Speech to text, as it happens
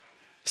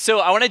So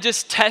I want to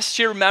just test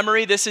your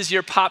memory. This is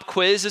your pop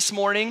quiz this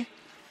morning,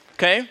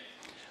 okay?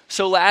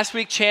 So last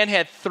week, Chan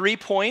had 3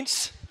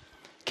 points.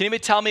 Can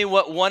anybody tell me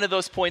what one of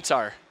those points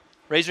are?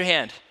 Raise your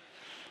hand.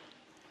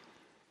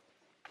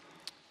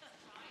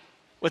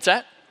 What's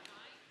that?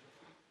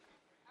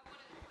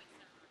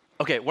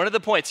 Okay, one of the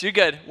points. You're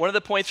good. One of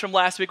the points from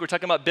last week, we're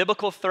talking about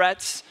biblical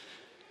threats.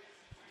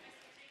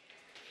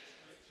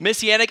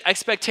 Messianic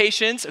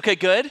expectations. Okay,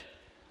 good.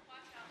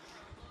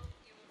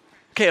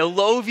 Okay, a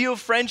low view of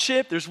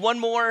friendship. There's one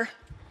more.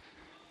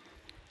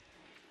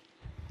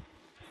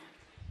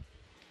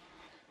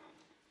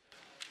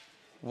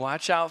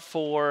 Watch out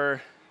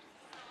for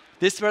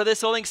this part of this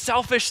whole thing,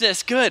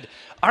 selfishness. Good.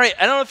 All right,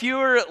 I don't know if you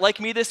were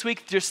like me this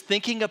week, just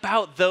thinking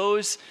about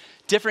those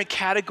different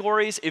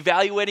categories,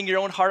 evaluating your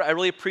own heart. I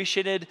really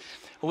appreciated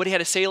what he had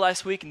to say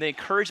last week and the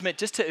encouragement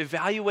just to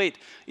evaluate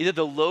either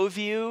the low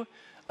view,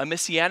 a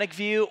messianic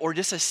view, or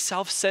just a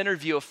self-centered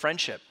view of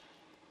friendship.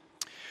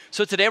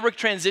 So today we're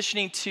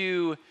transitioning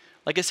to,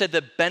 like I said,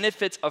 the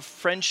benefits of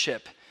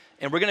friendship.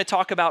 And we're going to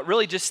talk about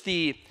really just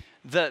the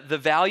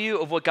value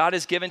of what God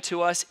has given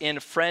to us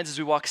in friends as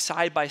we walk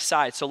side by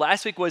side. So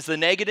last week was the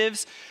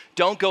negatives,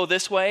 don't go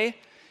this way.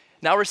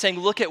 Now we're saying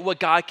look at what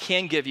God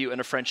can give you in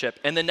a friendship.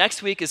 And the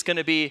next week is going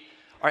to be,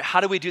 all right, how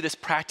do we do this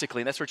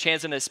practically? And that's where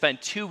Chan's going to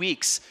spend 2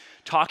 weeks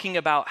talking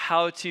about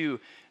how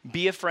to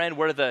be a friend,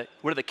 what are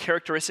the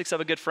characteristics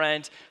of a good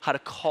friend, how to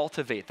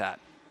cultivate that.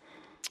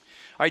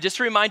 All right, just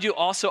to remind you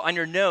also on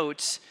your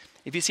notes,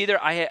 if you see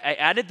there, I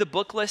added the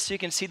book list so you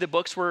can see the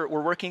books we're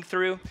working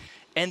through.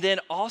 And then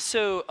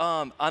also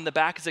on the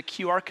back is a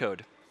QR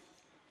code.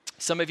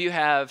 Some of you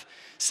have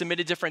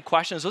submitted different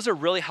questions. Those are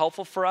really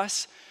helpful for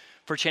us,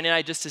 for Chan and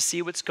I, just to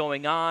see what's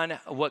going on,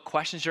 what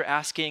questions you're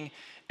asking.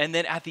 And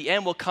then at the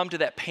end, we'll come to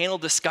that panel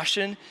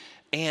discussion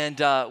and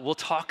we'll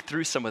talk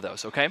through some of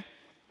those, okay?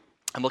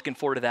 I'm looking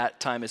forward to that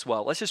time as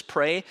well. Let's just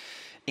pray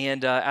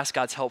and ask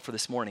God's help for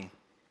this morning.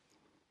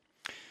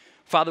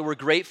 Father, we're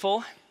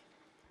grateful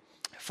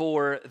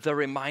for the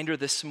reminder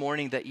this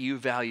morning that you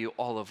value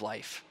all of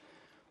life.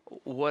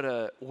 What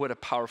a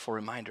powerful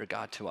reminder,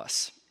 God, to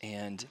us.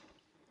 And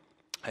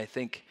I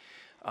think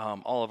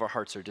all of our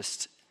hearts are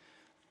just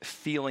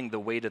feeling the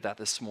weight of that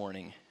this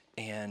morning.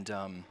 And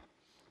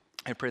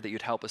I pray that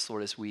you'd help us,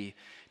 Lord, as we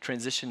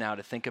transition now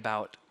to think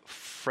about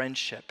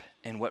friendship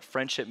and what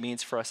friendship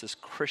means for us as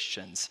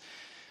Christians.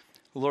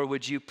 Lord,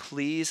 would you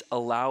please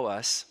allow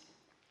us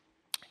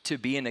to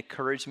be an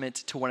encouragement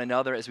to one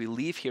another as we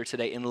leave here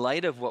today in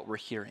light of what we're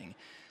hearing.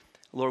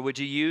 Lord, would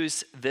you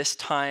use this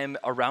time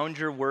around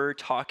your word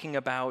talking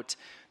about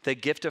the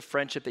gift of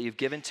friendship that you've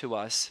given to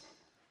us.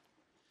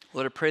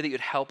 Lord, I pray that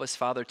you'd help us,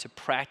 Father, to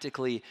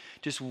practically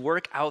just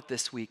work out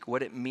this week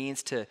what it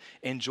means to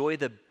enjoy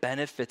the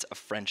benefits of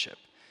friendship.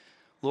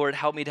 Lord,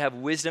 help me to have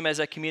wisdom as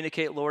I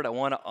communicate. Lord, I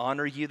want to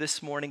honor you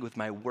this morning with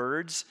my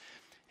words.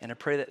 And I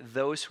pray that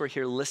those who are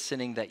here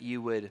listening, that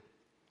you would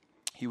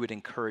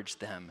encourage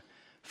them.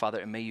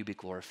 Father, and may you be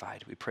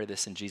glorified. We pray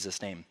this in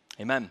Jesus' name.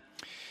 Amen.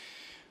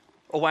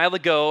 A while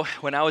ago,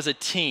 when I was a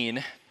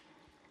teen,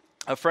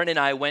 a friend and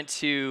I went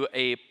to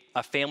a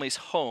family's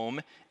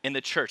home in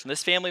the church. And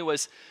this family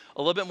was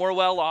a little bit more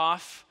well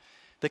off,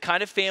 the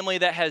kind of family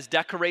that has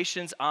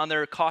decorations on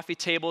their coffee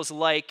tables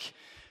like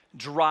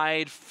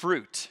dried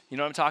fruit. You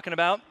know what I'm talking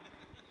about?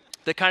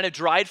 The kind of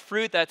dried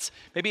fruit that's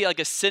maybe like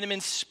a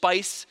cinnamon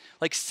spice,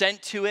 like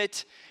scent to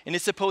it, and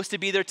it's supposed to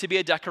be there to be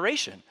a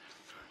decoration.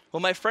 Well,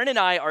 my friend and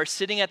I are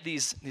sitting at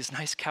these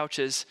nice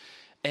couches,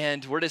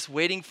 and we're just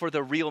waiting for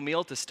the real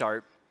meal to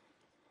start.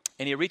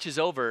 And he reaches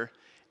over,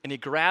 and he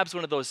grabs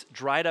one of those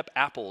dried up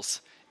apples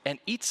and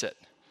eats it.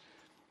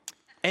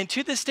 And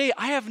to this day,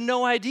 I have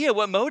no idea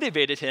what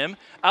motivated him.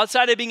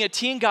 Outside of being a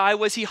teen guy,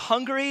 was he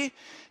hungry?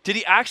 Did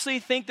he actually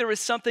think there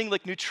was something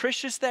like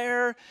nutritious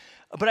there?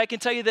 But I can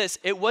tell you this,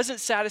 it wasn't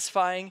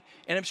satisfying,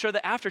 and I'm sure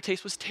the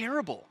aftertaste was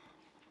terrible.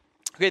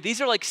 Okay, these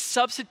are like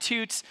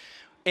substitutes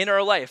in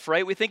our life,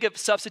 right? We think of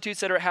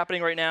substitutes that are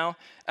happening right now.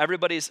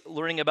 Everybody's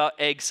learning about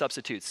egg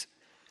substitutes.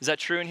 Is that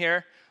true in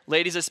here?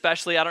 Ladies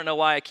especially, I don't know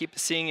why I keep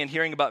seeing and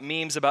hearing about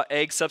memes about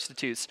egg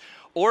substitutes.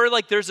 Or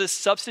like there's a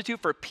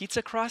substitute for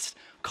pizza crust,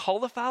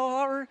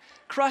 cauliflower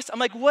crust. I'm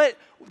like, what?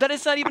 That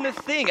is not even a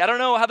thing. I don't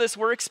know how this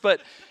works,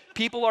 but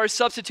people are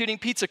substituting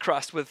pizza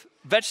crust with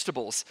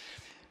vegetables.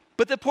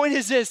 But the point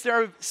is this,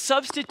 there are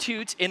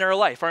substitutes in our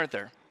life, aren't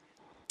there?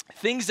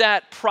 Things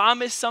that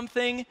promise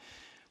something,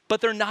 but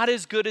they're not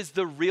as good as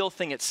the real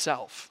thing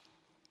itself.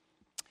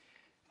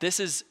 This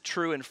is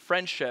true in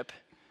friendship,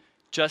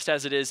 just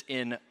as it is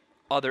in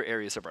other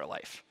areas of our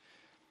life.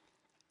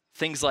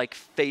 Things like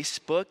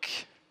Facebook,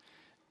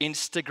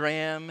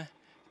 Instagram,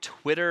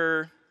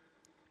 Twitter,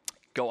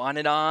 go on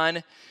and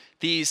on.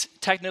 These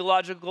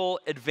technological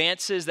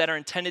advances that are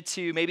intended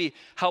to maybe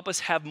help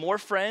us have more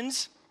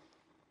friends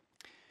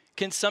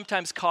can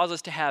sometimes cause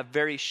us to have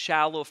very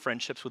shallow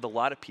friendships with a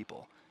lot of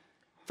people.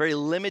 Very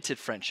limited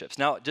friendships.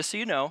 Now, just so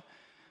you know,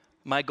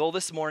 my goal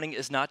this morning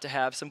is not to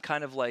have some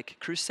kind of like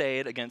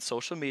crusade against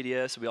social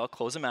media so we all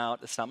close them out.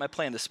 That's not my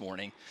plan this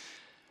morning.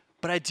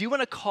 But I do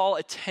want to call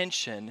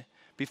attention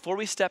before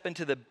we step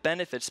into the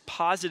benefits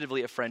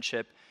positively of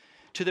friendship,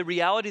 to the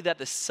reality that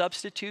the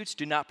substitutes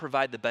do not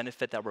provide the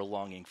benefit that we're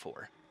longing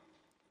for.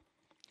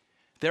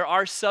 There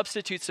are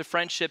substitutes to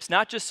friendships,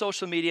 not just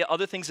social media,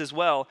 other things as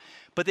well,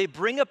 but they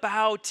bring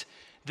about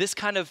this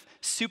kind of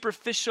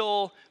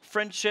superficial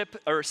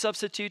friendship or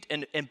substitute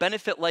and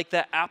benefit like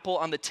that apple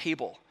on the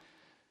table.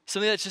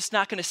 Something that's just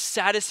not going to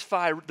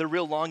satisfy the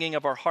real longing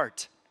of our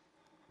heart.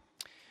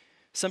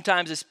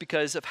 Sometimes it's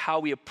because of how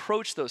we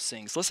approach those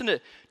things. Listen to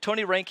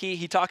Tony Reinke.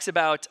 He talks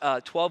about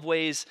 12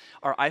 ways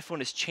our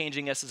iPhone is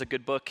changing us. It's a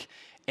good book.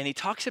 And he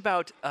talks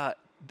about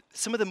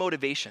some of the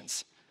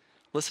motivations.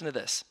 Listen to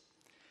this.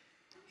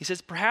 He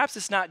says, perhaps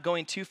it's not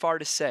going too far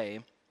to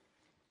say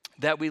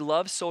that we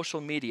love social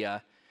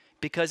media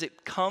because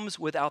it comes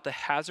without the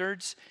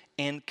hazards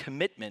and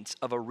commitments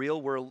of a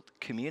real-world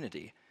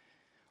community,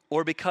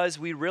 or because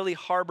we really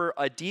harbor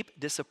a deep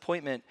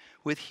disappointment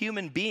with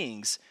human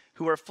beings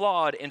who are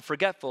flawed and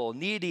forgetful,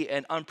 needy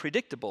and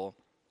unpredictable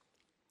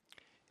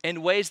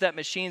in ways that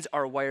machines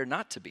are wired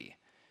not to be.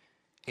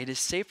 It is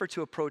safer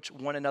to approach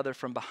one another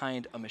from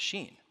behind a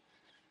machine.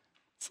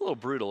 It's a little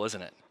brutal,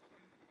 isn't it?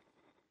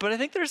 But I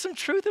think there's some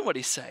truth in what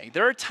he's saying.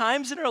 There are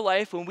times in our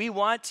life when we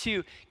want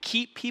to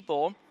keep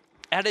people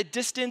at a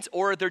distance,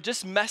 or they're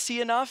just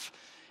messy enough.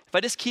 If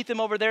I just keep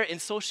them over there,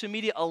 and social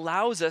media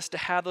allows us to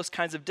have those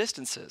kinds of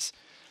distances.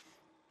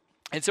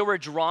 And so we're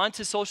drawn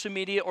to social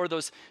media or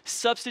those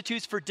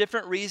substitutes for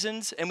different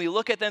reasons, and we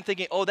look at them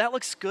thinking, oh, that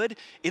looks good.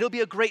 It'll be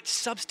a great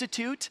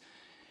substitute.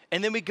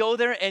 And then we go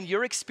there, and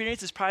your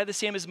experience is probably the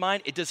same as mine.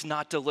 It does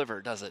not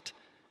deliver, does it?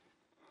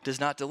 It does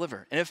not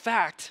deliver. And in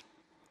fact,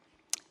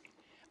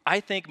 I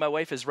think my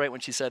wife is right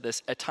when she said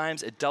this. At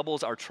times, it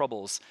doubles our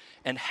troubles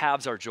and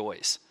halves our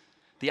joys.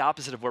 The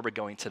opposite of where we're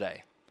going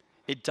today.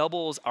 It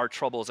doubles our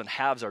troubles and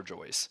halves our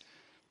joys.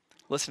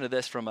 Listen to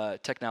this from a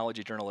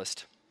technology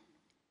journalist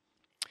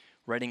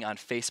writing on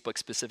Facebook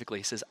specifically.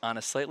 He says, on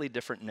a slightly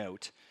different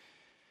note,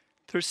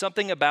 there's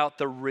something about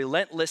the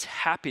relentless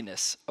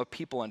happiness of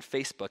people on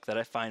Facebook that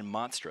I find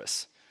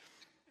monstrous.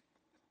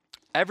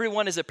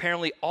 Everyone is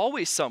apparently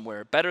always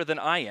somewhere better than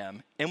I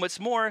am, and what's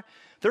more,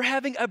 they're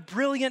having a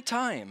brilliant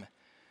time.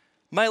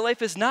 My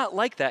life is not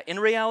like that. In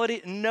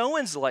reality, no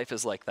one's life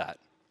is like that.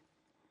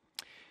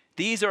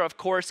 These are, of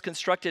course,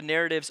 constructed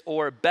narratives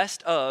or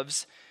best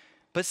ofs,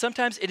 but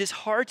sometimes it is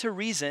hard to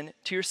reason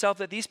to yourself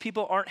that these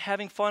people aren't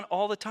having fun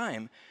all the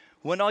time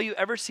when all you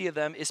ever see of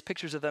them is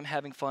pictures of them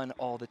having fun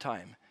all the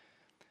time.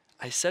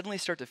 I suddenly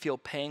start to feel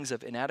pangs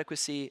of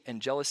inadequacy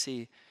and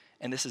jealousy,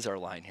 and this is our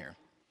line here.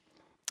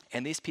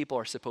 And these people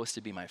are supposed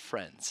to be my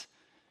friends.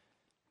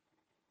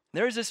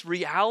 There's this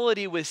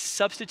reality with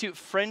substitute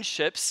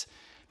friendships.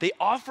 They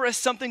offer us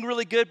something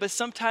really good, but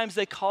sometimes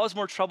they cause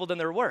more trouble than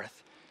they're worth.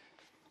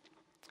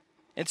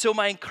 And so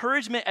my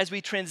encouragement as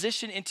we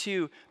transition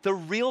into the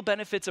real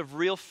benefits of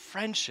real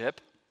friendship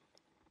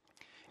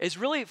is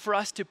really for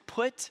us to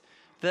put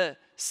the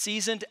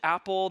seasoned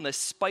apple and the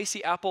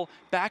spicy apple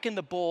back in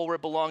the bowl where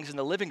it belongs in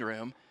the living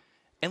room,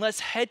 and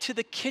let's head to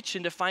the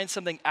kitchen to find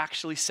something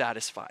actually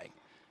satisfying.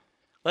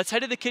 Let's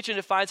head to the kitchen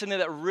to find something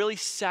that really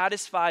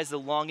satisfies the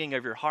longing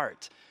of your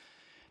heart.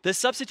 The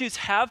substitutes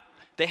have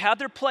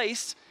their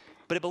place,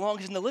 but it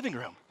belongs in the living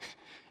room.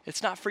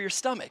 It's not for your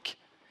stomach.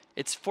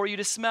 It's for you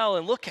to smell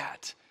and look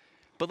at.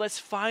 But let's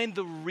find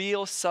the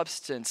real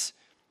substance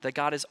that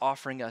God is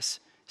offering us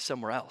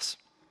somewhere else.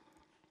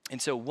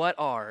 And so what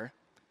are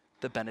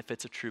the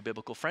benefits of true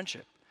biblical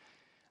friendship?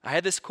 I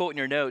had this quote in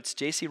your notes.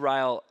 J.C.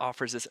 Ryle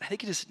offers this. I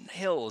think he just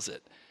nails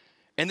it.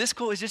 And this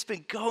quote has just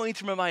been going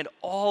through my mind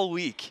all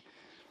week.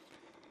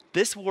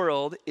 This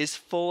world is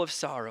full of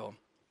sorrow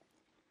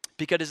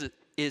because it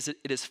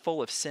is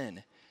full of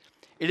sin.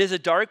 It is a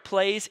dark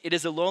place. It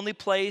is a lonely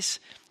place.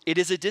 It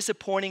is a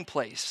disappointing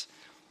place.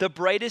 The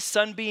brightest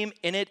sunbeam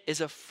in it is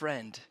a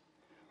friend.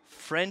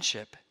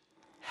 Friendship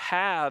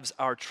halves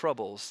our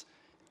troubles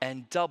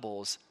and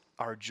doubles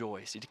our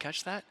joys. Did you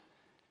catch that?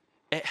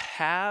 It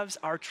halves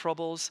our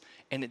troubles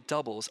and it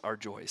doubles our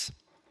joys.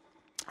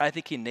 I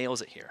think he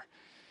nails it here.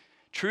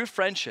 True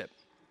friendship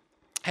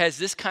has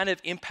this kind of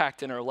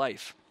impact in our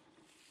life.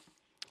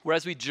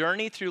 Whereas we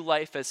journey through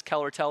life, as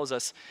Keller tells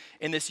us,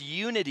 in this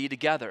unity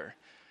together,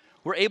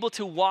 we're able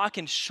to walk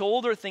and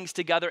shoulder things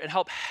together and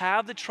help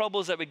have the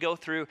troubles that we go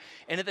through,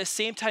 and at the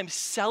same time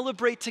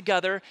celebrate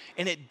together,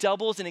 and it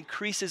doubles and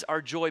increases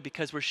our joy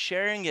because we're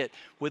sharing it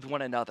with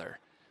one another.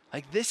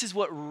 Like, this is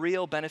what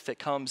real benefit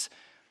comes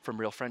from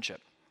real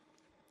friendship.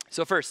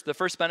 So first, the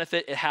first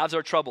benefit, it halves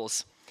our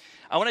troubles.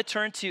 I want to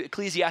turn to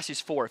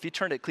Ecclesiastes 4. If you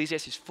turn to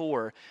Ecclesiastes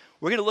 4,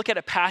 we're going to look at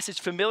a passage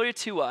familiar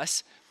to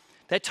us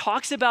that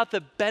talks about the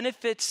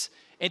benefits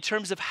in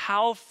terms of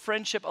how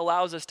friendship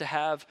allows us to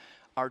have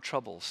our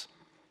troubles.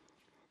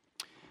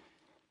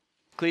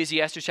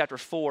 Ecclesiastes chapter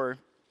 4,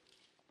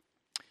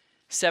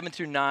 7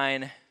 through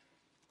 9. I'm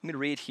going to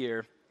read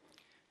here,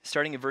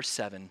 starting in verse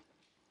 7.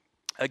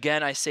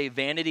 Again, I say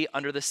vanity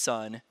under the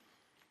sun.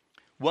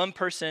 One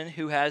person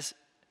who has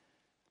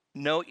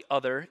no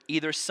other,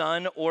 either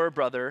son or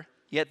brother,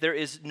 yet there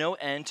is no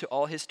end to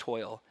all his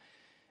toil.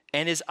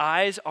 and his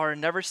eyes are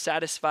never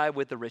satisfied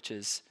with the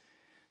riches,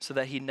 so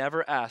that he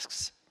never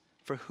asks,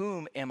 for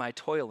whom am I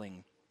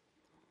toiling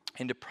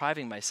and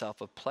depriving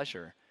myself of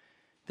pleasure?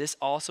 This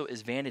also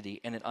is vanity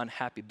and an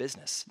unhappy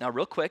business. Now,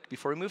 real quick,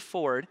 before we move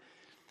forward,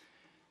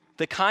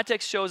 the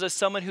context shows us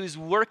someone who's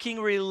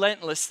working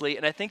relentlessly,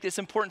 and I think it's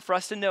important for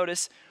us to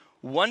notice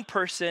one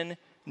person,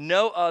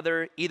 no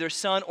other, either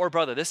son or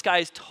brother. This guy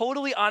is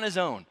totally on his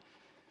own.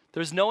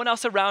 There's no one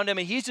else around him,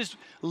 and he's just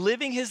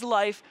living his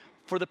life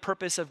for the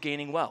purpose of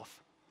gaining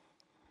wealth.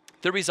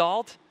 The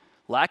result,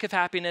 lack of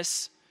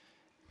happiness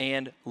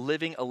and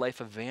living a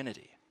life of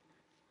vanity.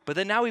 But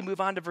then now we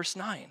move on to verse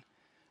 9,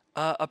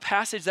 a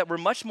passage that we're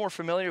much more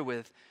familiar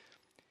with.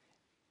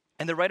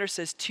 And the writer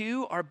says,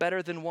 two are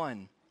better than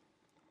one,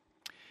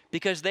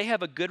 because they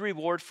have a good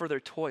reward for their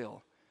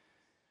toil.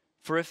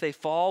 For if they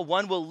fall,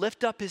 one will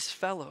lift up his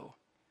fellow.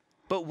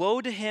 But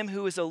woe to him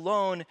who is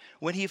alone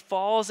when he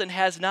falls and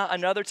has not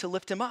another to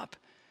lift him up.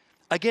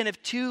 Again,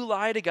 if two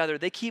lie together,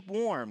 they keep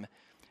warm.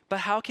 But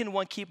how can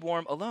one keep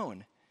warm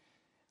alone?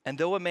 And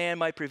though a man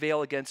might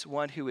prevail against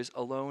one who is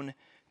alone,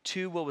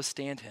 two will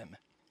withstand him.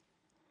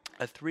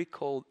 A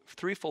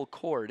threefold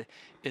cord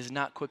is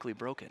not quickly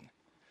broken.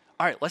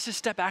 All right, let's just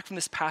step back from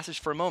this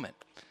passage for a moment.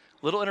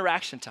 Little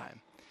interaction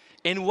time.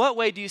 In what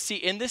way do you see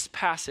in this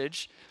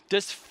passage,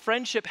 does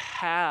friendship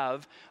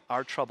have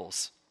our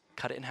troubles?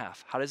 Cut it in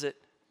half. How does it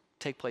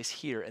take place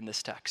here in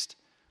this text?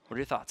 What are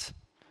your thoughts?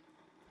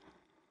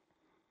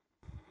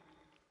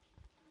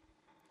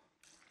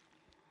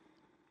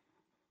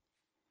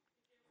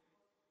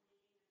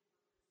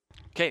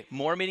 Okay,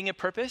 more meaning and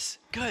purpose?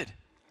 Good.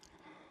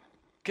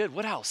 Good,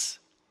 what else?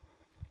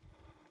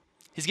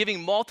 He's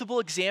giving multiple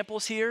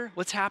examples here.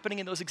 What's happening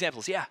in those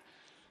examples? Yeah.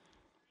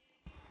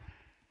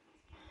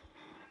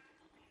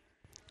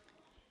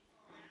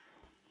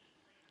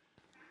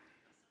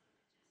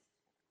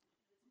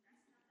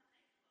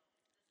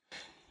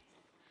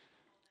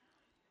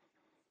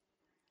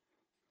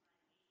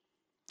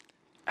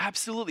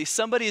 Absolutely.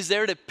 Somebody is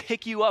there to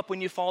pick you up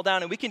when you fall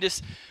down. And we can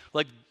just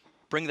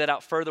bring that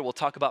out further. We'll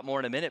talk about more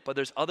in a minute. But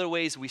there's other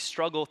ways we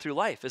struggle through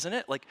life, isn't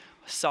it? Like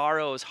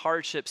sorrows,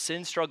 hardships,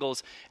 sin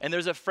struggles. And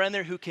there's a friend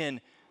there who can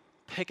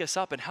pick us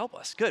up and help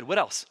us. Good. What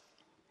else?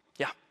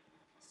 Yeah.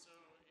 So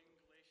in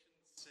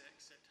Galatians 6,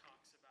 it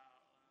talks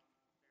about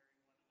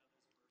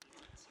bearing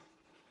one another's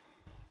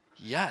burdens.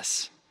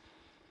 Yes.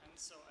 And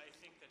so I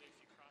think that if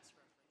you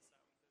cross-reference that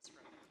with this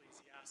from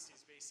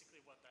Ecclesiastes, basically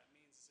what that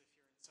means is if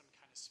you're in some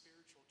kind of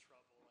spiritual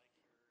trouble, like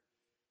you're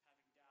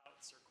having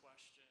doubts or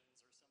questions or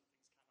something's kind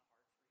of hard for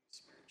you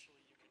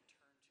spiritually, you can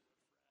turn to a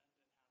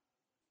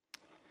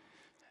friend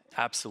and have them.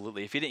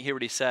 Absolutely. If you didn't hear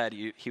what he said,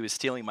 he was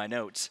stealing my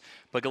notes.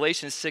 But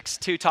Galatians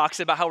 6:2 talks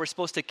about how we're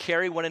supposed to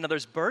carry one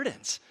another's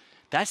burdens.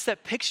 That's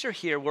that picture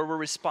here where we're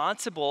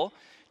responsible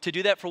to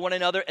do that for one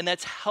another, and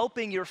that's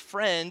helping your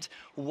friend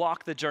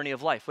walk the journey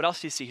of life. What else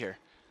do you see here?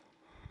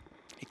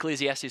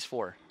 Ecclesiastes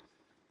 4.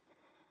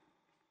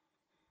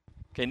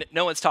 Okay,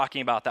 no one's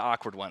talking about the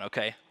awkward one,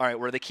 okay? All right,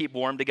 where they keep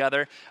warm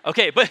together.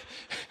 Okay, but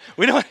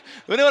we don't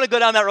want to go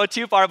down that road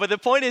too far, but the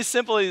point is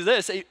simply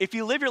this. If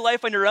you live your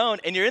life on your own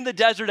and you're in the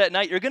desert at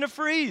night, you're going to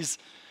freeze.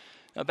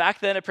 Now, back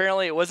then,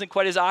 apparently, it wasn't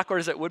quite as awkward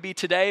as it would be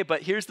today,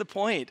 but here's the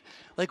point.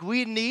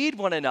 We need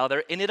one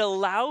another, and it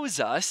allows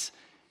us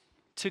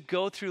to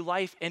go through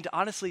life and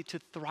honestly to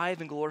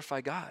thrive and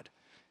glorify God.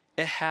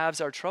 It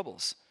halves our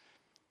troubles.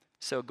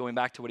 So going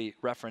back to what he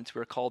referenced,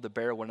 we're called to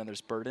bear one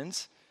another's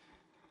burdens.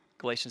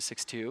 Galatians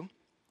 6:2.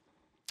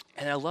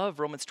 And I love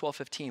Romans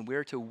 12:15. We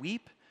are to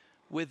weep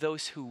with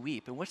those who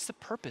weep. And what's the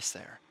purpose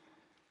there?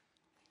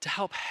 To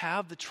help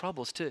have the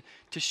troubles, to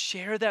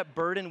share that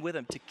burden with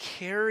them, to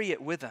carry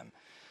it with them.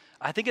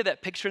 I think of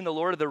that picture in The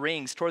Lord of the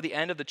Rings toward the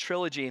end of the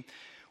trilogy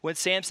when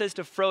Sam says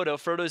to Frodo,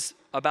 Frodo's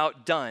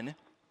about done,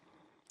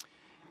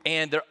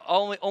 and they're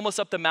almost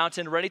up the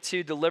mountain, ready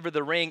to deliver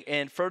the ring,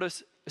 and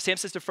Sam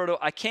says to Frodo,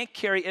 I can't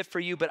carry it for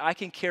you, but I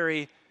can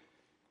carry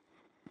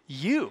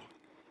you.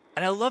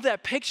 And I love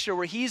that picture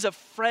where he's a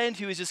friend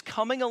who is just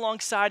coming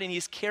alongside and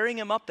he's carrying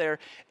him up there,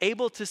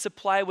 able to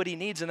supply what he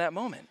needs in that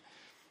moment.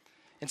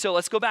 And so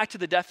let's go back to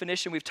the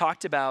definition we've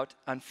talked about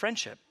on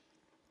friendship.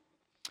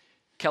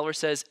 Keller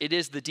says, it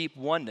is the deep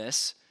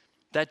oneness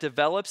that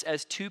develops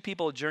as two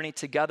people journey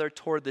together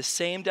toward the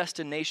same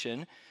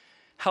destination,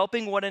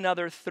 helping one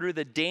another through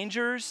the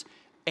dangers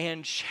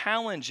and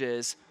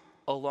challenges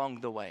along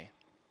the way.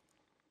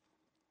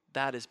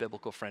 That is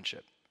biblical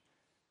friendship.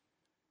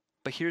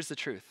 But here's the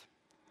truth.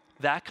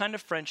 That kind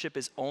of friendship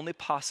is only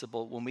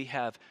possible when we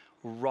have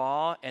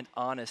raw and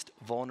honest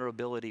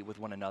vulnerability with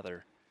one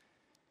another.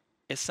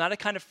 It's not a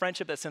kind of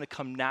friendship that's going to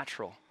come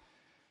natural.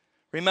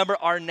 Remember,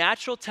 our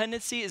natural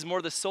tendency is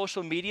more the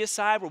social media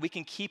side where we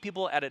can keep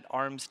people at an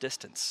arm's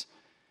distance.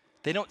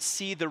 They don't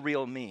see the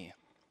real me.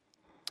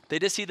 They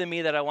just see the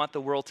me that I want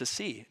the world to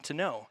see, to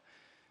know.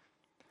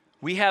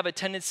 We have a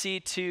tendency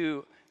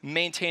to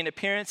maintain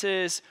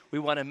appearances. We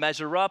want to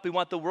measure up. We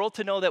want the world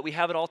to know that we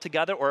have it all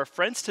together, or our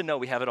friends to know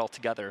we have it all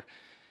together.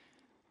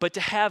 But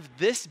to have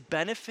this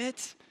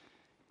benefit,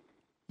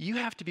 you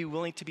have to be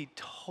willing to be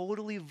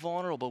totally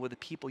vulnerable with the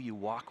people you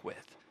walk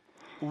with,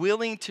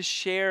 willing to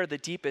share the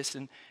deepest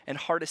and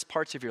hardest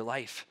parts of your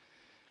life.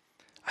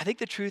 I think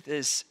the truth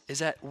is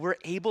that we're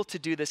able to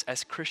do this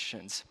as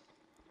Christians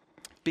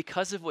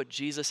because of what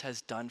Jesus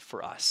has done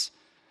for us.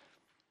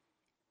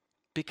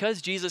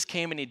 Because Jesus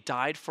came and he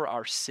died for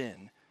our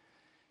sin,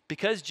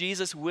 because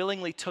Jesus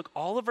willingly took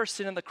all of our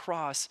sin on the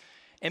cross,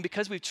 and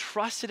because we've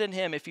trusted in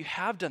him, if you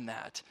have done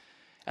that,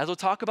 as we'll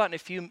talk about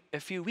in a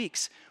few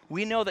weeks,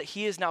 we know that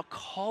he is now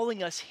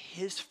calling us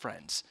his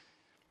friends.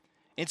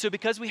 And so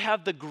because we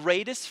have the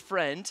greatest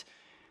friend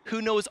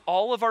who knows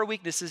all of our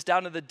weaknesses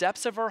down to the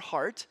depths of our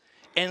heart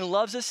and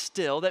loves us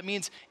still, that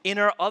means in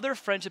our other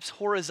friendships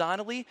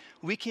horizontally,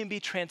 we can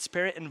be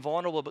transparent and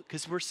vulnerable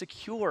because we're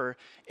secure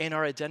in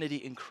our identity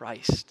in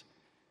Christ.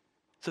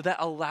 So that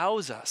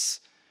allows us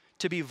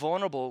to be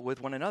vulnerable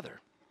with one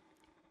another.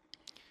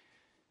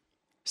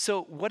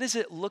 So what does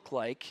it look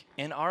like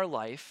in our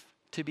life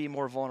to be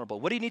more vulnerable?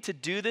 What do you need to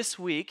do this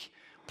week,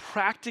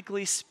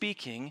 practically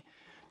speaking,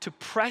 to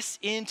press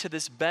into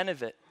this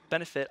benefit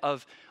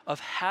of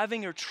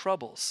having your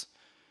troubles?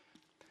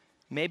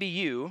 Maybe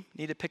you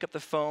need to pick up the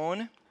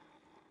phone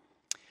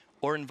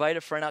or invite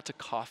a friend out to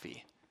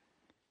coffee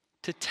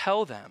to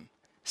tell them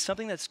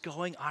something that's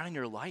going on in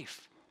your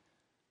life.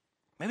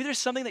 Maybe there's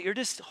something that you're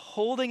just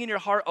holding in your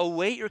heart, a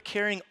weight you're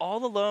carrying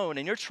all alone,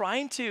 and you're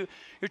trying to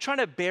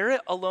bear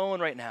it alone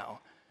right now.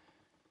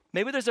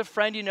 Maybe there's a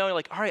friend you know, you're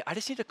like, all right, I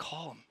just need to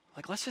call him.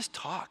 Like, let's just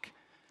talk.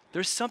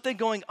 There's something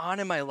going on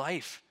in my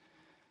life.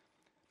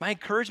 My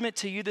encouragement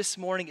to you this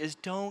morning is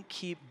don't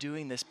keep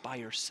doing this by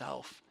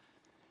yourself.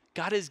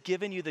 God has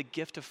given you the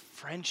gift of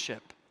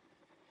friendship.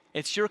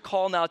 It's your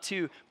call now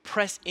to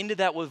press into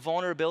that with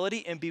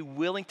vulnerability and be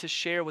willing to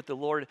share what the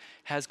Lord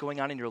has going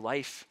on in your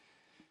life.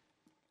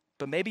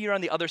 But maybe you're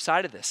on the other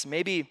side of this.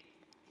 Maybe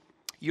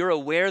you're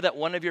aware that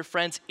one of your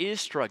friends is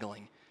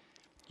struggling.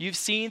 You've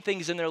seen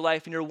things in their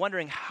life and you're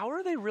wondering, how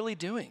are they really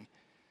doing?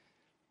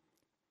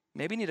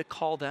 Maybe you need to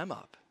call them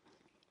up.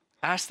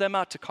 Ask them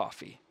out to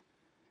coffee.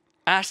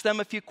 Ask them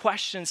a few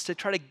questions to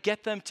try to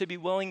get them to be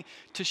willing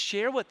to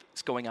share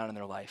what's going on in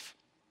their life.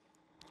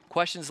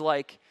 Questions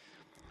like,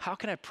 how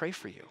can I pray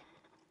for you?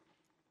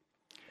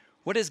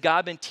 What has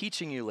God been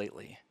teaching you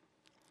lately?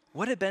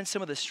 What have been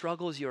some of the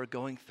struggles you are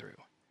going through?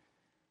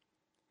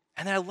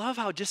 And I love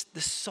how just the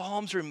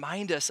Psalms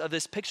remind us of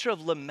this picture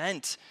of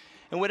lament.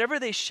 And whatever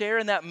they share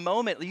in that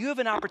moment, you have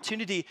an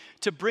opportunity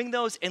to bring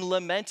those in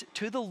lament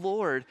to the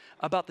Lord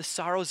about the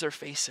sorrows they're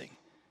facing.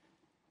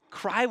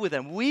 Cry with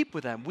them, weep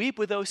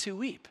with those who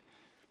weep.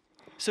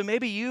 So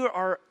maybe you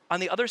are on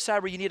the other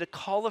side where you need to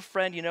call a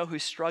friend you know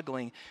who's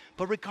struggling.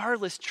 But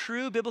regardless,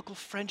 true biblical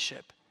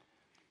friendship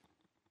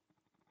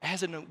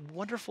has a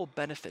wonderful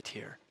benefit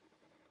here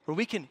where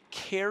we can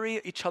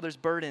carry each other's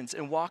burdens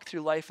and walk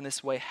through life in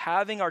this way,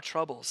 having our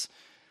troubles.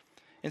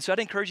 And so I'd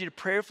encourage you to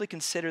prayerfully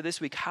consider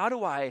this week, how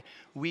do I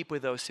weep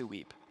with those who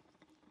weep?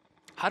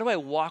 How do I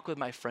walk with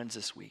my friends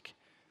this week?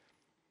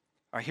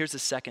 All right, here's the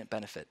second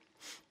benefit.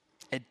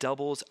 It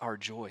doubles our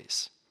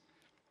joys.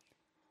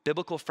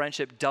 Biblical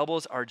friendship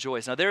doubles our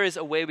joys. Now, there is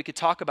a way we could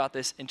talk about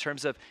this in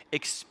terms of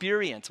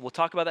experience. We'll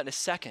talk about that in a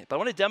second. But I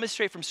want to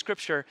demonstrate from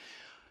Scripture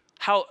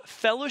how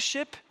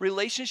fellowship,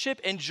 relationship,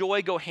 and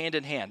joy go hand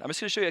in hand. I'm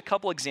just going to show you a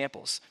couple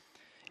examples.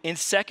 In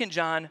 2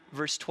 John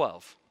verse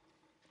 12,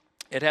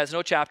 it has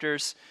no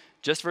chapters,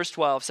 just verse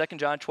 12, 2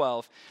 John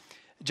 12.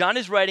 John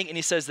is writing and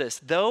he says this,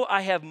 though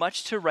I have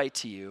much to write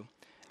to you,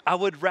 I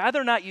would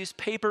rather not use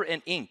paper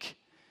and ink.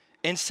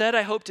 Instead,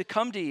 I hope to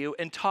come to you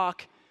and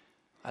talk,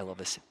 I love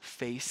this,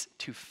 face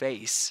to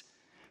face,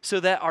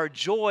 so that our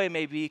joy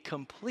may be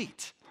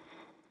complete.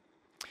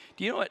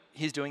 Do you know what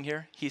he's doing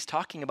here? He's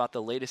talking about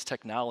the latest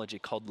technology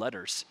called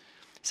letters,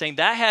 saying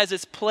that has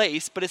its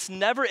place, but it's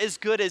never as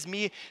good as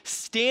me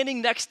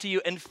standing next to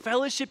you and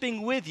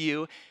fellowshipping with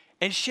you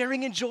and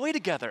sharing in joy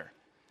together.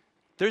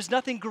 There's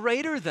nothing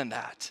greater than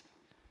that.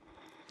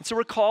 And so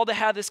we're called to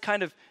have this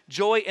kind of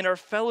joy in our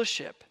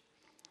fellowship.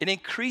 It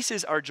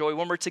increases our joy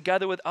when we're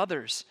together with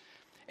others.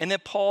 And then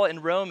Paul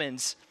in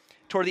Romans,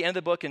 toward the end of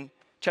the book in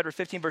chapter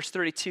 15, verse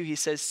 32, he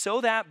says, so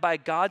that by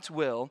God's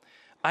will,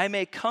 I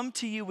may come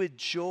to you with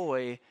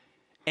joy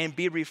and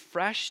be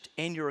refreshed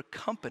in your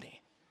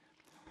company.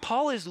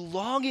 Paul is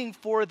longing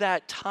for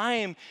that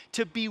time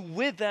to be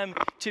with them,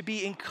 to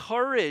be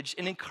encouraged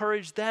and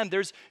encourage them.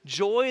 There's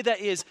joy that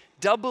is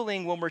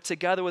doubling when we're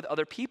together with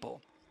other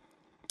people.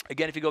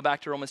 Again, if you go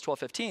back to Romans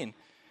 12:15,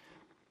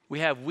 we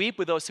have weep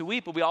with those who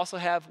weep, but we also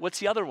have, what's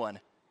the other one?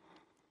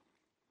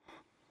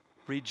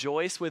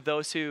 Rejoice with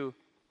those who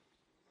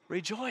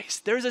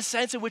rejoice. There's a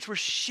sense in which we're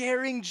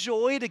sharing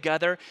joy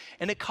together,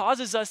 and it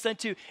causes us then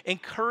to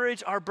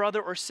encourage our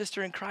brother or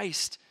sister in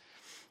Christ.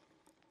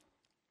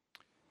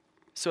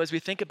 So as we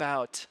think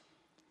about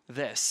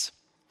this,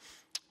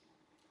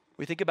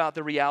 we think about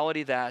the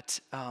reality that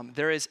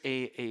there is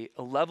a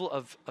level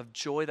of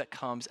joy that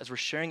comes as we're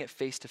sharing it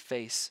face to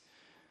face.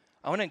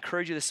 I want to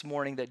encourage you this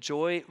morning that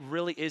joy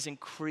really is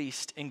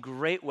increased in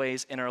great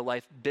ways in our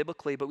life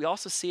biblically, but we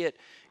also see it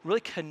really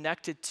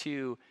connected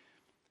to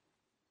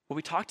what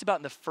we talked about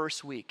in the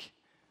first week,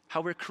 how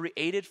we're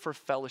created for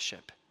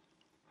fellowship.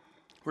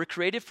 We're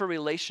created for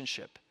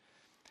relationship.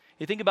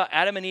 You think about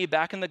Adam and Eve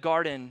back in the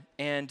garden,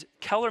 and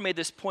Keller made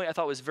this point I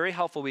thought was very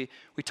helpful. We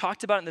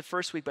talked about it in the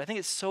first week, but I think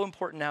it's so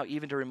important now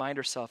even to remind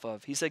ourselves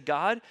of. He said,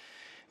 God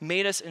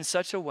made us in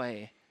such a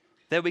way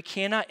that we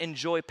cannot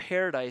enjoy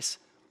paradise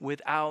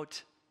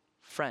without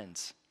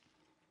friends.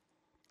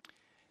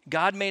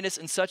 God made us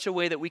in such a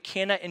way that we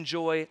cannot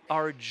enjoy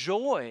our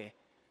joy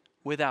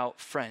without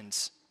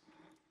friends.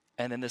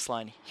 And then this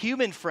line,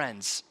 human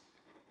friends.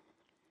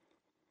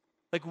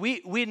 Like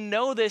we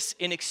know this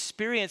in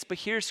experience, but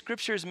here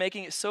Scripture is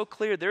making it so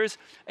clear. There's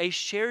a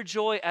shared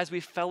joy as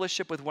we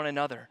fellowship with one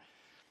another.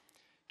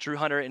 Drew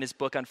Hunter, in his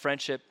book on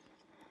friendship,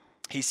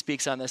 he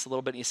speaks on this a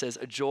little bit, and he says,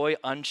 a joy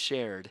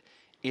unshared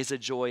is a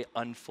joy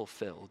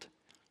unfulfilled.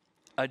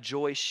 A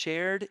joy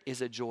shared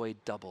is a joy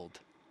doubled.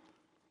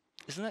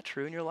 Isn't that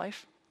true in your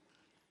life?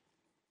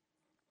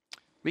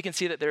 We can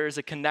see that there is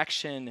a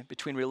connection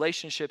between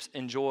relationships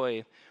and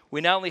joy.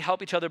 We not only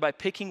help each other by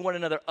picking one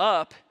another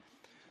up,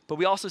 but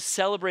we also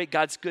celebrate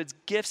God's good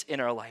gifts in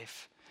our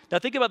life. Now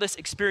think about this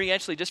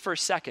experientially just for a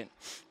second.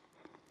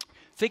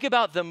 Think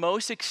about the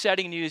most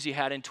exciting news you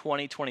had in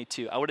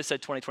 2022. I would have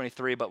said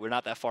 2023, but we're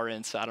not that far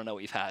in, so I don't know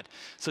what you've had.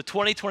 So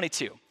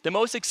 2022, the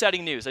most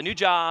exciting news, a new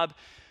job,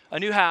 a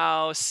new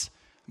house,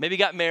 maybe you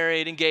got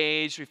married,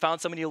 engaged, you found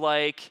someone you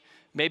like,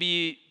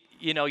 maybe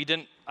you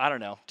didn't, I don't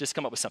know, just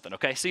come up with something,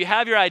 okay? So you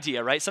have your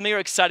idea, right? Something you're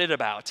excited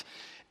about.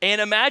 And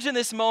imagine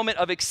this moment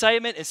of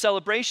excitement and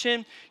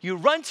celebration. You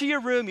run to your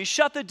room, you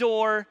shut the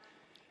door,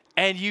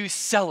 and you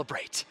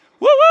celebrate.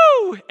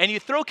 Woo-woo! And you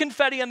throw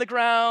confetti on the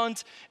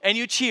ground, and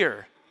you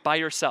cheer by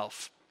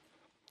yourself.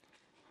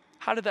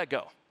 How did that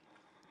go?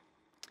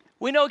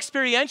 We know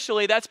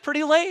experientially that's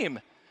pretty lame.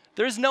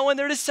 There's no one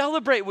there to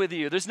celebrate with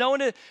you. There's no one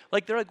to,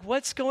 they're like,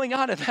 what's going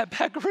on in that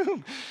back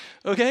room?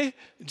 Okay?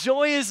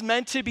 Joy is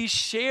meant to be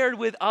shared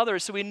with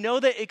others. So we know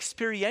that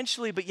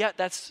experientially, but yet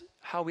that's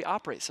how we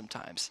operate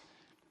sometimes.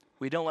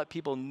 We don't let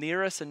people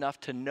near us enough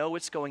to know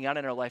what's going on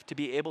in our life to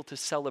be able to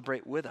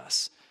celebrate with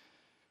us.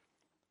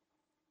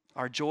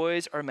 Our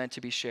joys are meant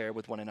to be shared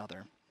with one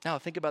another. Now,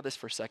 think about this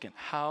for a second.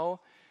 How,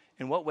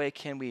 in what way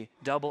can we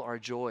double our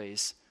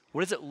joys?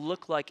 What does it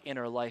look like in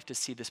our life to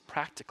see this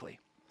practically?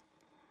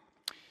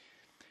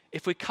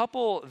 If we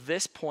couple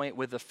this point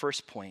with the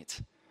first point,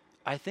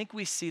 I think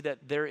we see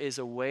that there is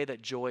a way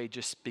that joy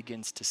just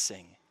begins to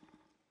sing.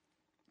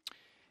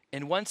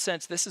 In one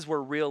sense, this is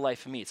where real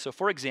life meets. So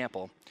for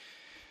example,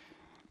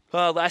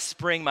 last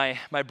spring,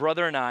 my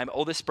brother and I, my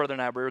oldest brother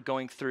and I, we were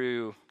going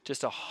through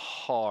just a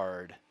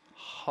hard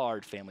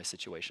family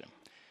situation.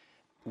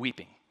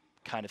 Weeping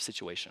kind of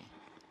situation.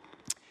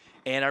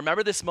 And I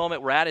remember this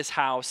moment, we're at his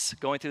house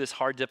going through this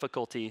hard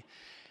difficulty,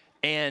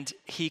 and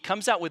he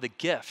comes out with a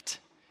gift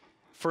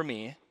for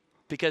me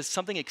because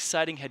something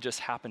exciting had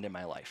just happened in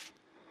my life.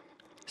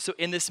 So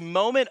in this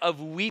moment of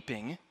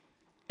weeping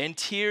and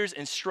tears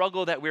and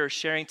struggle that we were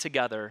sharing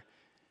together,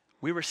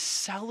 we were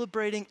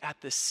celebrating at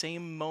the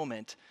same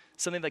moment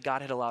something that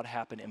God had allowed to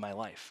happen in my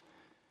life.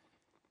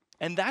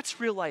 And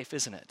that's real life,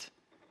 isn't it?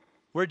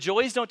 Where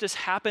joys don't just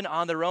happen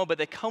on their own, but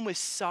they come with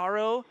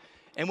sorrow.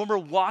 And when we're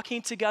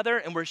walking together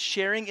and we're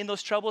sharing in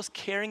those troubles,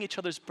 carrying each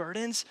other's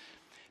burdens,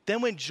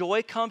 then when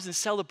joy comes and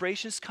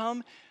celebrations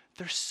come,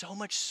 they're so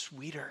much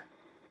sweeter.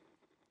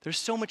 They're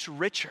so much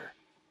richer.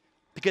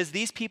 Because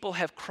these people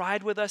have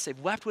cried with us, they've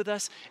wept with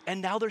us,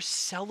 and now they're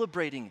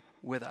celebrating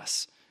with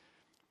us.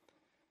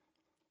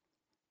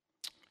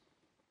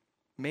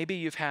 Maybe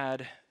you've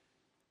had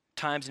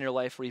times in your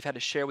life where you've had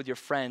to share with your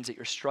friends that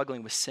you're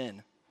struggling with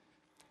sin.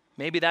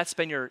 Maybe that's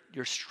been your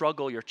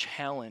struggle, your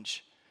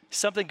challenge,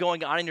 something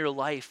going on in your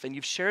life, and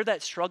you've shared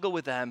that struggle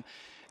with them,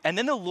 and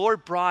then the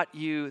Lord brought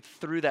you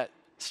through that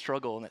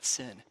struggle and that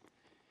sin.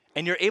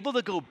 And you're able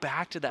to go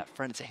back to that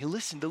friend and say, hey,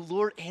 listen, the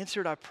Lord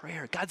answered our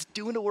prayer. God's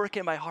doing a work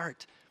in my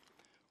heart.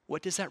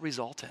 What does that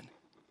result in?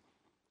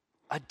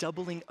 A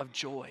doubling of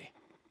joy.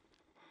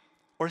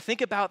 Or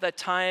think about that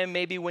time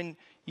maybe when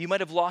you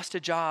might have lost a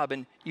job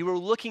and you were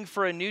looking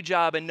for a new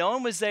job and no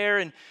one was there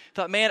and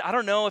thought, man, I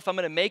don't know if I'm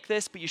going to make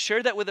this, but you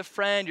shared that with a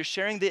friend. You're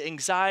sharing the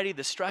anxiety,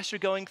 the stress you're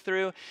going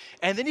through.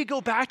 And then you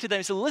go back to them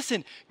and say,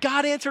 listen,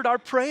 God answered our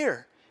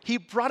prayer. He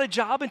brought a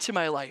job into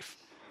my life.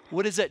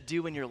 What does that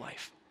do in your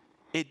life?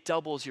 It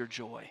doubles your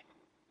joy.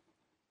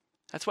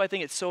 That's why I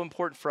think it's so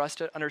important for us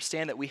to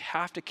understand that we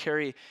have to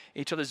carry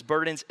each other's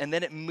burdens, and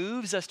then it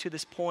moves us to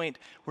this point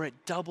where it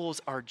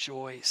doubles our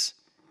joys.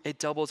 It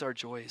doubles our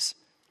joys.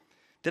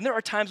 Then there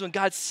are times when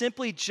God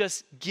simply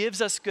just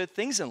gives us good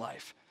things in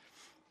life.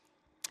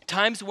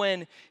 Times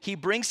when he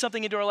brings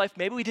something into our life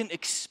maybe we didn't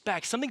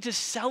expect, something to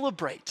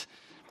celebrate.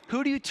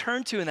 Who do you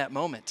turn to in that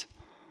moment?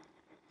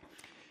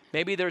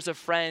 Maybe there's a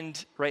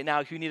friend right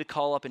now who you need to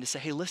call up and to say,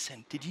 hey,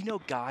 listen, did you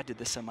know God did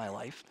this in my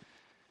life?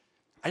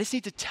 I just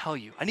need to tell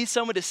you. I need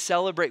someone to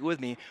celebrate with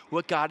me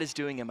what God is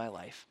doing in my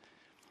life.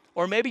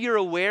 Or maybe you're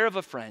aware of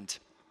a friend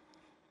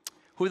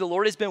who the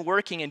Lord has been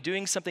working and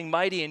doing something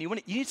mighty, and you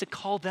need to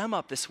call them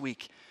up this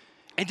week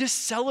and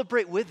just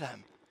celebrate with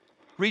them.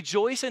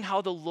 Rejoice in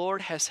how the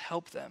Lord has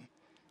helped them.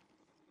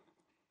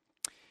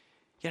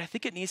 Yet I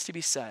think it needs to be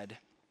said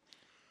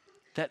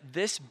that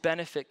this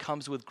benefit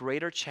comes with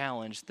greater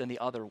challenge than the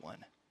other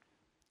one.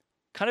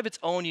 Kind of its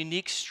own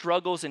unique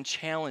struggles and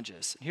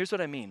challenges. And here's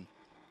what I mean.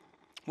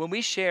 When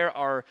we share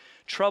our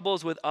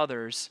troubles with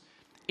others,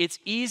 it's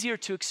easier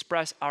to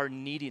express our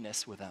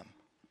neediness with them.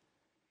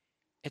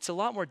 It's a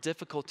lot more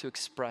difficult to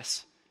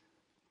express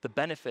the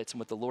benefits and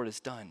what the Lord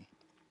has done.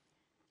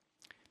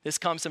 This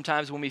comes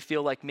sometimes when we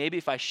feel like maybe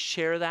if I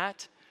share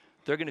that,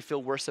 they're going to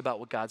feel worse about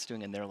what God's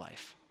doing in their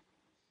life.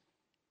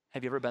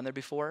 Have you ever been there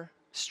before?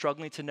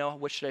 Struggling to know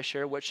what should I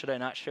share, what should I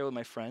not share with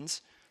my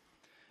friends?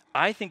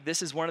 I think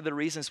this is one of the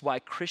reasons why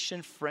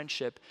Christian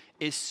friendship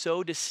is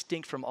so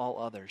distinct from all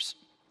others.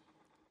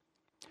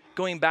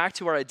 Going back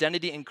to our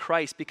identity in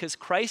Christ, because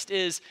Christ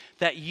is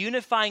that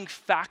unifying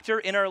factor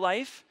in our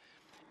life.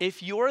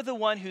 If you're the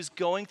one who's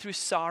going through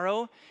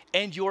sorrow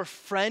and your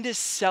friend is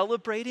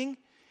celebrating,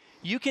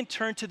 you can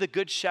turn to the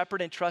Good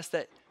Shepherd and trust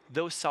that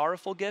those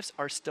sorrowful gifts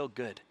are still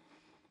good.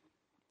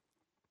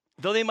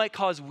 Though they might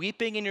cause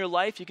weeping in your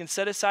life, you can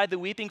set aside the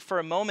weeping for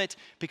a moment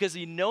because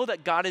you know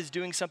that God is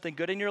doing something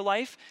good in your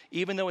life,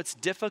 even though it's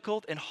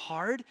difficult and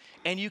hard,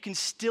 and you can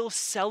still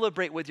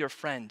celebrate with your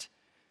friend.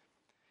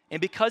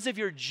 And because of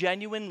your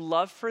genuine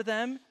love for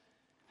them,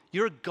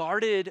 you're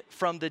guarded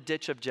from the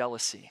ditch of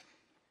jealousy.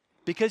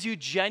 Because you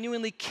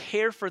genuinely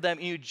care for them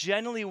and you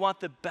genuinely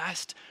want the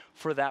best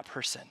for that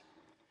person.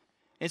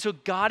 And so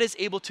God is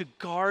able to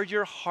guard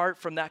your heart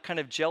from that kind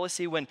of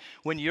jealousy when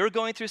you're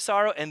going through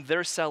sorrow and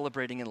they're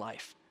celebrating in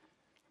life.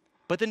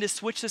 But then to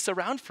switch this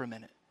around for a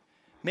minute.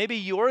 Maybe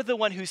you're the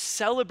one who's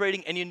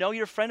celebrating and you know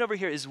your friend over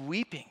here is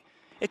weeping.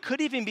 It could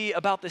even be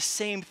about the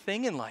same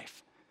thing in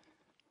life.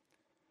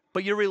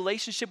 But your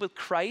relationship with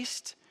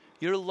Christ,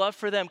 your love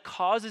for them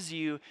causes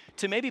you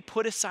to maybe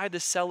put aside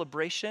the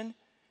celebration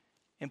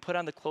and put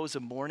on the clothes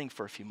of mourning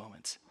for a few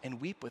moments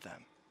and weep with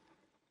them.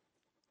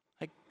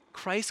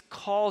 Christ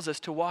calls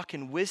us to walk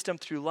in wisdom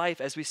through life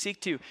as we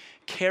seek to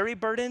carry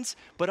burdens,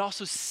 but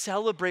also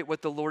celebrate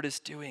what the Lord is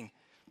doing.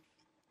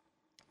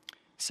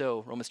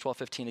 So Romans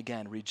 12:15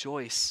 again,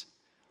 rejoice.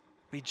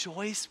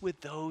 Rejoice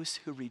with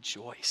those who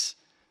rejoice.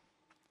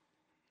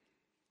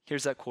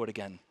 Here's that quote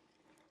again.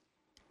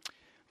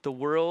 The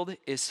world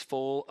is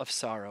full of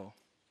sorrow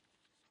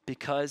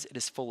because it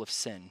is full of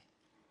sin.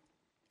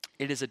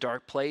 It is a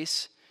dark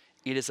place.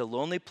 It is a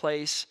lonely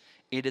place.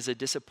 It is a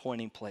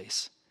disappointing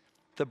place.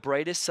 The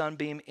brightest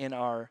sunbeam in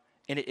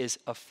it is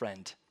a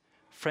friend.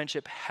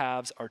 Friendship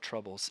halves our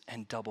troubles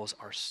and doubles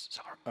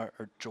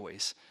our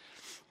joys.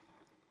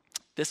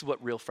 This is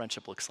what real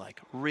friendship looks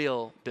like.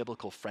 Real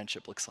biblical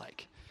friendship looks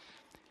like.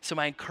 So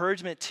my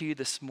encouragement to you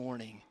this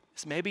morning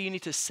is maybe you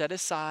need to set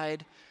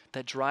aside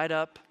that dried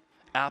up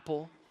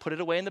apple, put it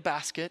away in the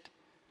basket.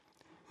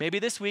 Maybe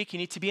this week you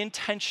need to be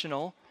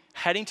intentional,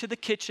 heading to the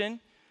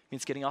kitchen,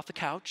 means getting off the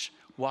couch,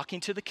 walking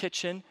to the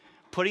kitchen,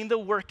 putting the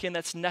work in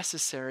that's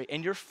necessary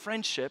in your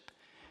friendship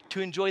to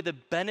enjoy the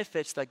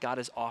benefits that God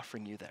is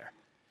offering you there.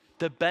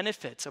 The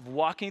benefits of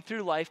walking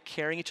through life,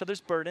 carrying each other's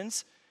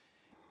burdens,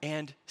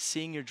 and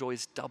seeing your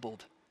joys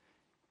doubled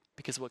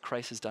because of what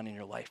Christ has done in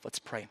your life. Let's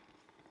pray.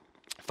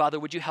 Father,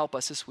 would you help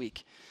us this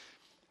week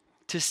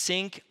to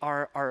sink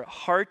our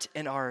heart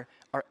and our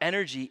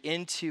energy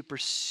into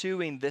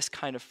pursuing this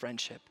kind of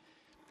friendship.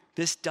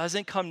 This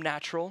doesn't come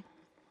natural,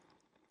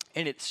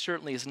 and it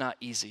certainly is not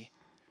easy.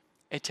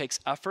 It takes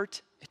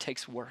effort, it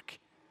takes work.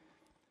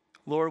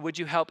 Lord, would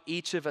you help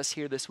each of us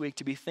here this week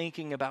to be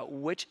thinking about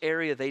which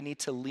area they need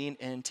to lean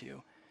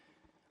into,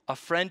 a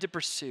friend to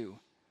pursue.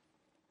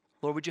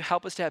 Lord, would you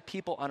help us to have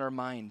people on our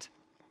mind,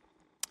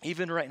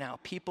 even right now,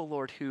 people,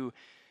 Lord, who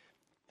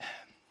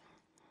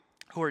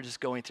are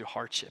just going through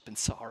hardship and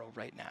sorrow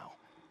right now.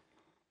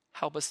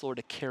 Help us, Lord,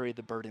 to carry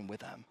the burden with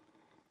them.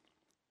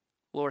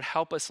 Lord,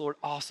 help us, Lord,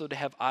 also to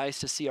have eyes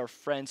to see our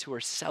friends who are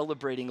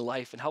celebrating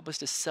life and help us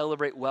to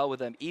celebrate well with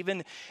them,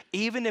 even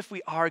if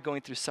we are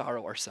going through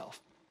sorrow ourselves.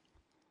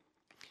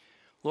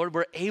 Lord,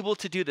 we're able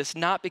to do this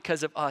not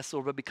because of us,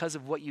 Lord, but because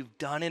of what you've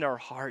done in our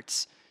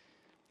hearts.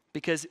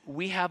 Because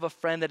we have a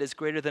friend that is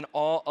greater than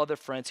all other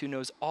friends who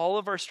knows all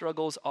of our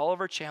struggles, all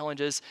of our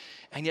challenges,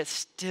 and yet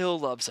still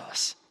loves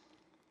us.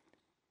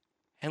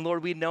 And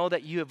Lord, we know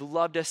that you have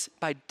loved us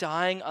by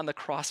dying on the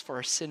cross for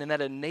our sin, and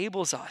that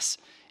enables us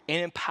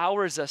and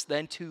empowers us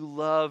then to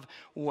love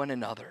one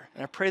another.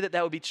 And I pray that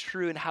that would be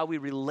true in how we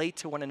relate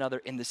to one another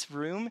in this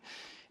room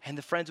and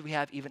the friends we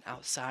have even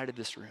outside of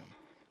this room.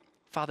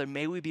 Father,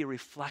 may we be a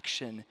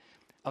reflection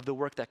of the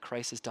work that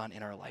Christ has done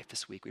in our life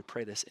this week. We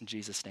pray this in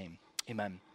Jesus' name. Amen.